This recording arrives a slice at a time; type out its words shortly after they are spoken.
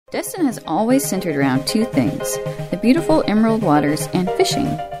Destin has always centered around two things, the beautiful emerald waters and fishing.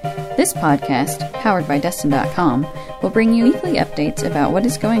 This podcast, powered by Destin.com, will bring you weekly updates about what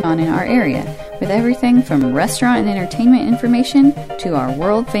is going on in our area, with everything from restaurant and entertainment information to our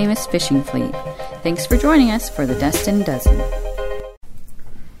world-famous fishing fleet. Thanks for joining us for the Destin Dozen.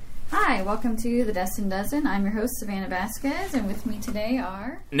 Hi, welcome to the Destin Dozen. I'm your host, Savannah Vasquez, and with me today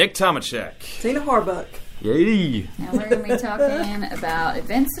are... Nick Tomachek. Tina Harbuck. Yay! And we're going to be talking about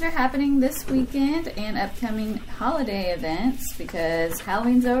events that are happening this weekend and upcoming holiday events because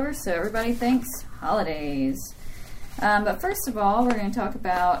Halloween's over, so everybody thinks holidays. But first of all, we're going to talk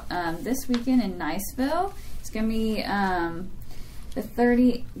about this weekend in Niceville. It's going to be the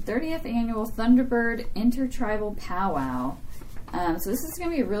 30th annual Thunderbird Intertribal Powwow. So this is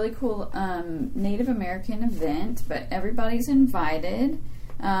going to be a really cool Native American event, but everybody's invited.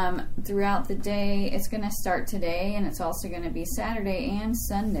 Throughout the day. It's going to start today, and it's also going to be Saturday and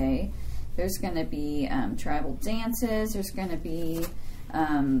Sunday. There's going to be tribal dances. There's going to be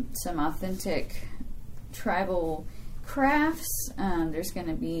some authentic tribal crafts. There's going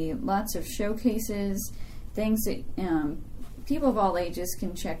to be lots of showcases, things that people of all ages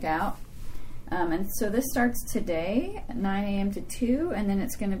can check out. And so this starts today at 9 a.m. to 2, and then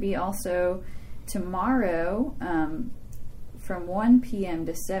it's going to be also tomorrow from 1 p.m.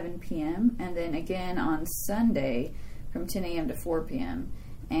 to 7 p.m. and then again on Sunday from 10 a.m. to 4 p.m.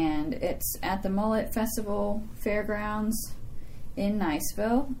 And it's at the Mullet Festival Fairgrounds in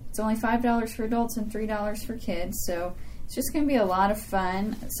Niceville. It's only $5 for adults and $3 for kids, so it's just going to be a lot of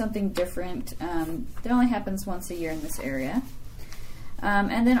fun, something different. It only happens once a year in this area.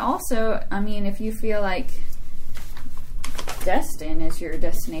 And then also, I mean, if you feel like Destin is your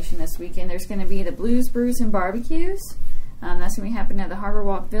destination this weekend, there's going to be the Blues, Brews, and Barbecues. That's going to be happening at the Harbor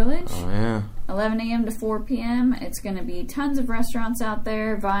Walk Village. Oh, yeah. 11 a.m. to 4 p.m. It's going to be tons of restaurants out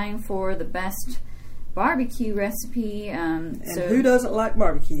there vying for the best barbecue recipe. So who doesn't like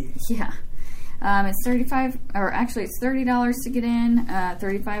barbecue? Yeah. It's $30 to get in,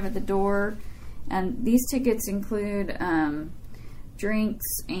 $35 at the door. And these tickets include drinks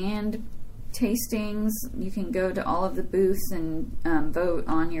and tastings. You can go to all of the booths and vote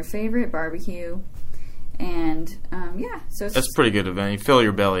on your favorite barbecue. And, so it's... That's a pretty good event. You fill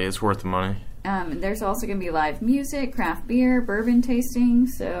your belly. It's worth the money. There's also going to be live music, craft beer, bourbon tasting.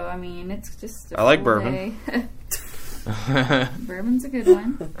 So, I mean, it's just I like bourbon. Bourbon's a good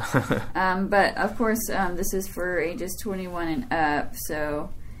one. But, of course, this is for ages 21 and up. So,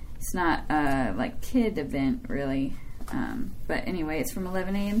 it's not a, kid event, really. But, anyway, it's from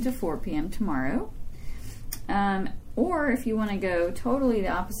 11 a.m. to 4 p.m. tomorrow. Or if you want to go totally the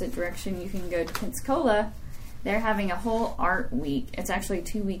opposite direction, you can go to Pensacola. They're having a whole art week. It's actually a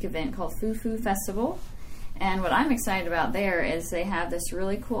 2-week event called Foo Festival. And what I'm excited about there is they have this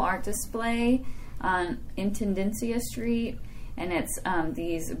really cool art display on Intendencia Street. And it's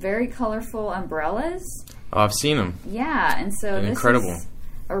these very colorful umbrellas. Oh, I've seen them. Yeah, and so They're this incredible. Is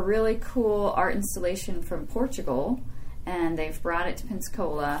a really cool art installation from Portugal. And they've brought it to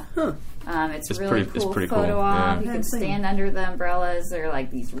Pensacola. Huh. It's a really cool pretty photo cool. op. Yeah. You can stand under the umbrellas. They're like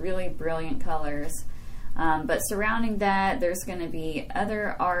these really brilliant colors. But surrounding that, there's going to be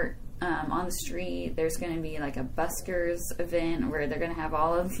other art on the street. There's going to be like a buskers event where they're going to have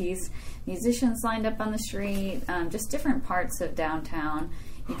all of these musicians lined up on the street. Just different parts of downtown.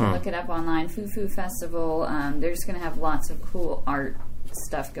 You can look it up online. Foo Festival. They're just going to have lots of cool art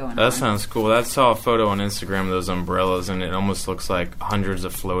stuff going on. That sounds cool. I saw a photo on Instagram of those umbrellas, and it almost looks like hundreds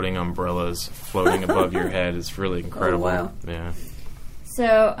of floating umbrellas floating above your head. It's really incredible. Oh, wow. Yeah.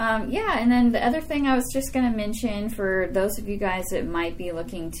 So, and then the other thing I was just going to mention for those of you guys that might be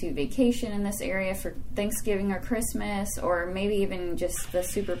looking to vacation in this area for Thanksgiving or Christmas, or maybe even just the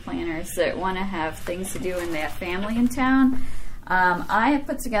super planners that want to have things to do and they have family in town, I have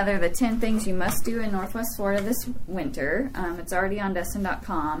put together the 10 things you must do in Northwest Florida this winter. It's already on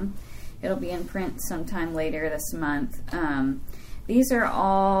Destin.com. It'll be in print sometime later this month. These are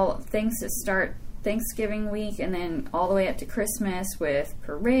all things that start Thanksgiving week and then all the way up to Christmas with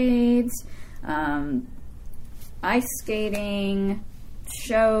parades, ice skating,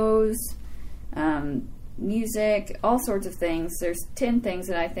 shows, music, all sorts of things. There's 10 things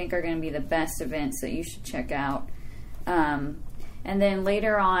that I think are going to be the best events that you should check out. And then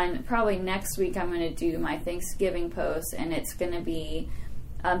later on, probably next week, I'm going to do my Thanksgiving post, and it's going to be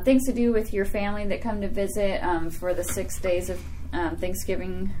things to do with your family that come to visit for the 6 days of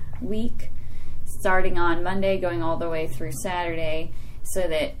Thanksgiving week, starting on Monday, going all the way through Saturday, so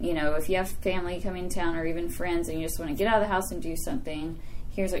that, if you have family coming to town or even friends and you just want to get out of the house and do something,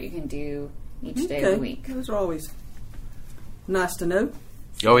 here's what you can do each day of the week. Those are always nice to know.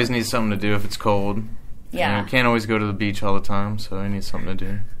 You always need something to do if it's cold. Yeah. You can't always go to the beach all the time, so you need something to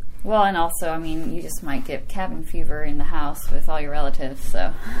do. Well, and also, I mean, you just might get cabin fever in the house with all your relatives,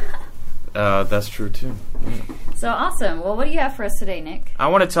 so. That's true, too. Yeah. So, awesome. Well, what do you have for us today, Nick? I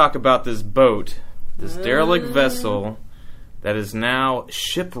want to talk about this boat, this derelict vessel that is now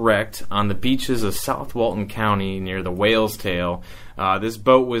shipwrecked on the beaches of South Walton County near the Whale's Tail. This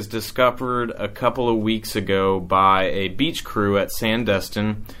boat was discovered a couple of weeks ago by a beach crew at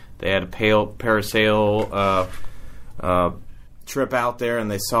Sandestin. They had a parasail trip out there, and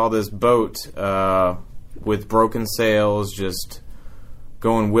they saw this boat with broken sails just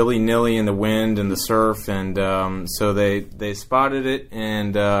going willy-nilly in the wind and the surf, and so they spotted it,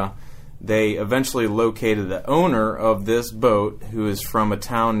 and they eventually located the owner of this boat, who is from a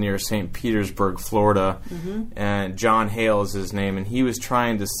town near St. Petersburg, Florida, and John Hale is his name, and he was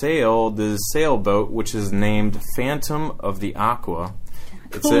trying to sail this sailboat, which is named Phantom of the Aqua.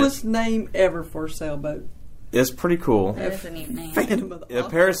 Coolest name ever for a sailboat. It's pretty cool. That is a neat name. Phantom of the The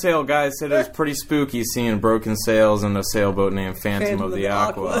parasail guy said it was pretty spooky seeing broken sails and a sailboat named Phantom of the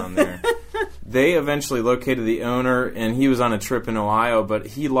Aqua on there. They eventually located the owner, and he was on a trip in Ohio, but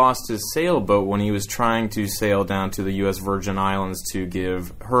he lost his sailboat when he was trying to sail down to the U.S. Virgin Islands to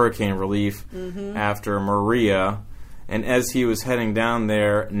give hurricane relief after Maria. And as he was heading down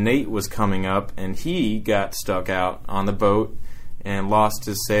there, Nate was coming up, and he got stuck out on the boat and lost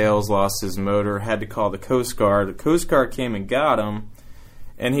his sails, lost his motor, had to call the Coast Guard. The Coast Guard came and got him,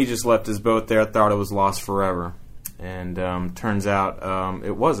 and he just left his boat there, thought it was lost forever. And turns out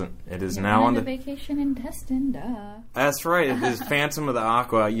it wasn't. It is now on the vacation in Destin, duh. That's right. It is Phantom of the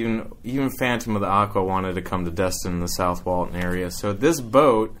Aqua. Even Phantom of the Aqua wanted to come to Destin in the South Walton area. So this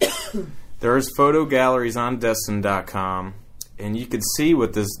boat, there's photo galleries on Destin.com, and you can see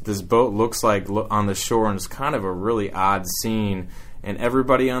what this boat looks like on the shore, and it's kind of a really odd scene. And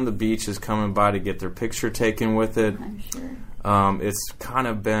everybody on the beach is coming by to get their picture taken with it. I'm sure. It's kind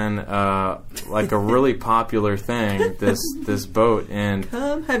of been like a really popular thing, this boat. And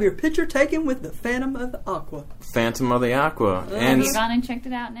come have your picture taken with the Phantom of the Aqua. Phantom of the Aqua. And have you gone and checked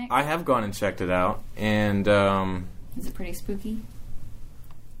it out, Nick? I have gone and checked it out. And is it pretty spooky?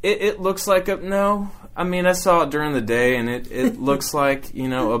 It looks like no. I mean, I saw it during the day, and it looks like,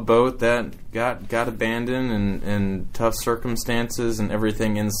 a boat that got abandoned in tough circumstances, and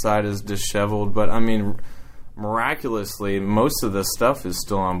everything inside is disheveled. But I mean, miraculously, most of the stuff is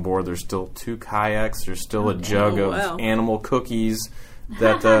still on board. There's still 2 kayaks. There's still a jug of animal cookies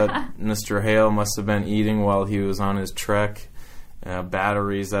that Mr. Hale must have been eating while he was on his trek.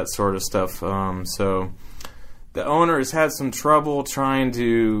 Batteries, that sort of stuff. So the owner has had some trouble trying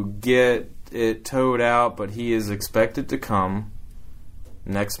to get it towed out, but he is expected to come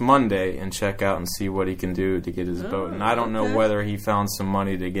next Monday and check out and see what he can do to get his boat. And I don't know whether he found some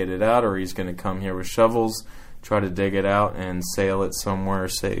money to get it out, or he's going to come here with shovels, try to dig it out and sail it somewhere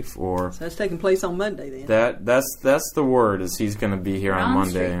safe. Or so that's taking place on Monday then. That's the word, is he's going to be here on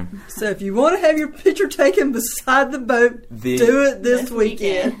Monday. So if you want to have your picture taken beside the boat, do it this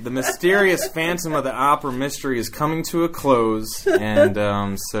weekend. The mysterious Phantom of the Opera mystery is coming to a close,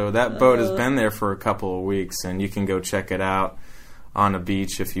 and so that boat has been there for a couple of weeks, and you can go check it out on a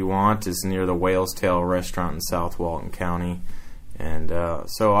beach if you want. It's near the Whale's Tail restaurant in South Walton County. And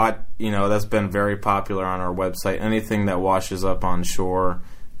so that's been very popular on our website. Anything that washes up on shore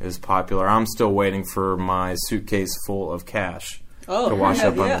is popular. I'm still waiting for my suitcase full of cash to wash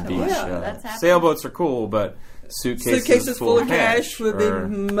up on the beach. Sailboats are cool, but suitcases full of cash would be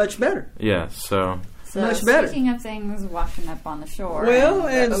much better. Yeah, so much better. Speaking of things washing up on the shore,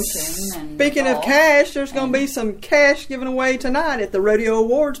 and ocean, and speaking of cash, there's going to be some cash given away tonight at the Rodeo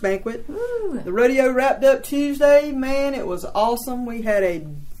Awards banquet. Ooh. The rodeo wrapped up Tuesday. Man, it was awesome. We had a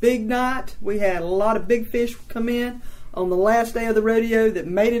big night. We had a lot of big fish come in on the last day of the rodeo that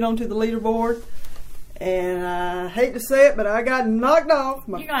made it onto the leaderboard. And I hate to say it, but I got knocked off.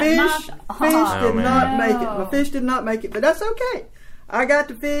 My fish did not make it. My fish did not make it, but that's okay. I got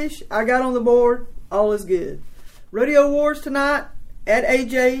to fish. I got on the board. All is good. Rodeo Awards tonight at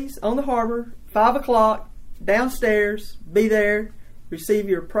AJ's on the harbor, 5 o'clock, downstairs. Be there. Receive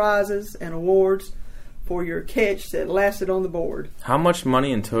your prizes and awards for your catch that lasted on the board. How much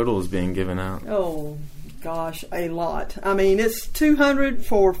money in total is being given out? Oh, gosh, a lot. I mean, it's $200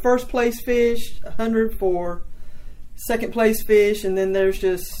 for first place fish, $100 for second place fish, and then there's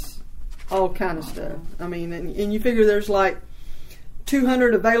just all kind of stuff. I mean, and you figure there's like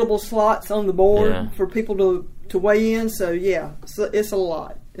 200 available slots on the board for people to weigh in. So yeah, it's a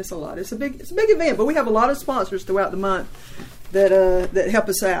lot. It's a lot. It's a big event. But we have a lot of sponsors throughout the month that help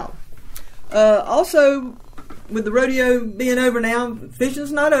us out. Also, with the rodeo being over now,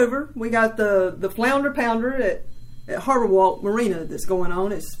 fishing's not over. We got the Flounder Pounder at Harbor Walk Marina that's going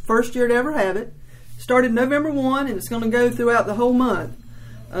on. It's first year to ever have it. Started November 1, and it's going to go throughout the whole month.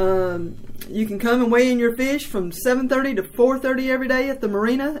 You can come and weigh in your fish from 7:30 to 4:30 every day at the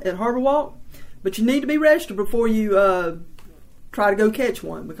marina at Harbor Walk, but you need to be registered before you try to go catch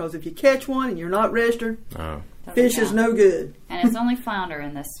one, because if you catch one and you're not registered, fish is no good. And it's only flounder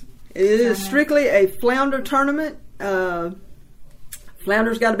in this. It is strictly a flounder tournament.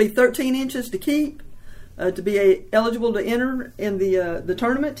 Flounder's got to be 13 inches to keep to be eligible to enter in the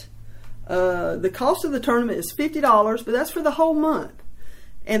tournament. The cost of the tournament is $50, but that's for the whole month.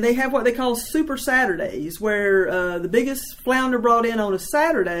 And they have what they call Super Saturdays, where the biggest flounder brought in on a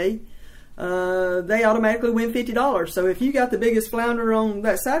Saturday, they automatically win $50. So if you got the biggest flounder on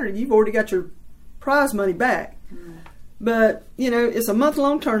that Saturday, you've already got your prize money back. But, it's a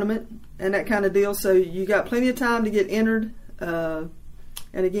month-long tournament and that kind of deal, so you got plenty of time to get entered. And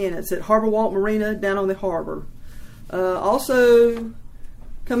again, it's at Harbor Walk Marina down on the harbor. Also,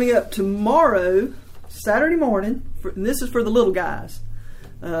 coming up tomorrow, Saturday morning, and this is for the little guys,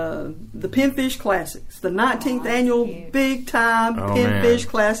 the Pinfish Classics, the 19th annual big-time Pinfish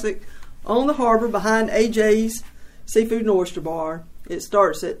Classic on the harbor behind AJ's Seafood and Oyster Bar. It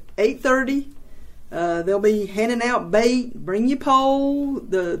starts at 8:30. They'll be handing out bait. Bring your pole.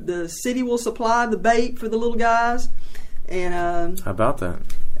 The city will supply the bait for the little guys. And how about that?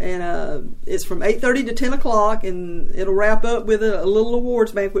 And it's from 8:30 to 10 o'clock, and it'll wrap up with a little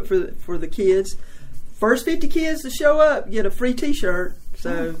awards banquet for the kids. First 50 kids to show up get a free T-shirt.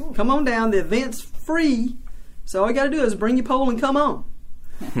 So come on down. The event's free. So all you got to do is bring your pole and come on.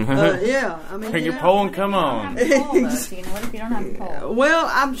 Bring your pole and come on. What if you don't have a pole? Well,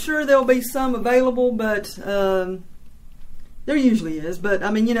 I'm sure there'll be some available, but there usually is. But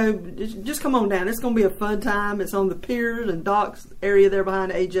just come on down. It's going to be a fun time. It's on the piers and docks area there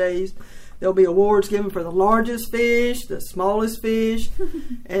behind AJ's. There'll be awards given for the largest fish, the smallest fish,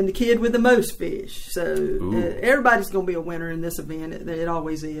 and the kid with the most fish. So everybody's going to be a winner in this event. It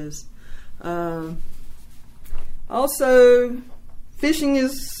always is. Also, fishing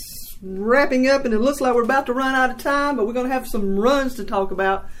is wrapping up, and it looks like we're about to run out of time, but we're going to have some runs to talk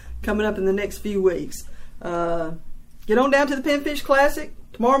about coming up in the next few weeks. Get on down to the Pinfish Classic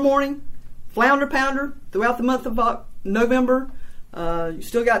tomorrow morning. Flounder Pounder throughout the month of November. You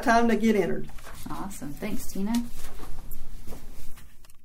still got time to get entered. Awesome. Thanks, Tina.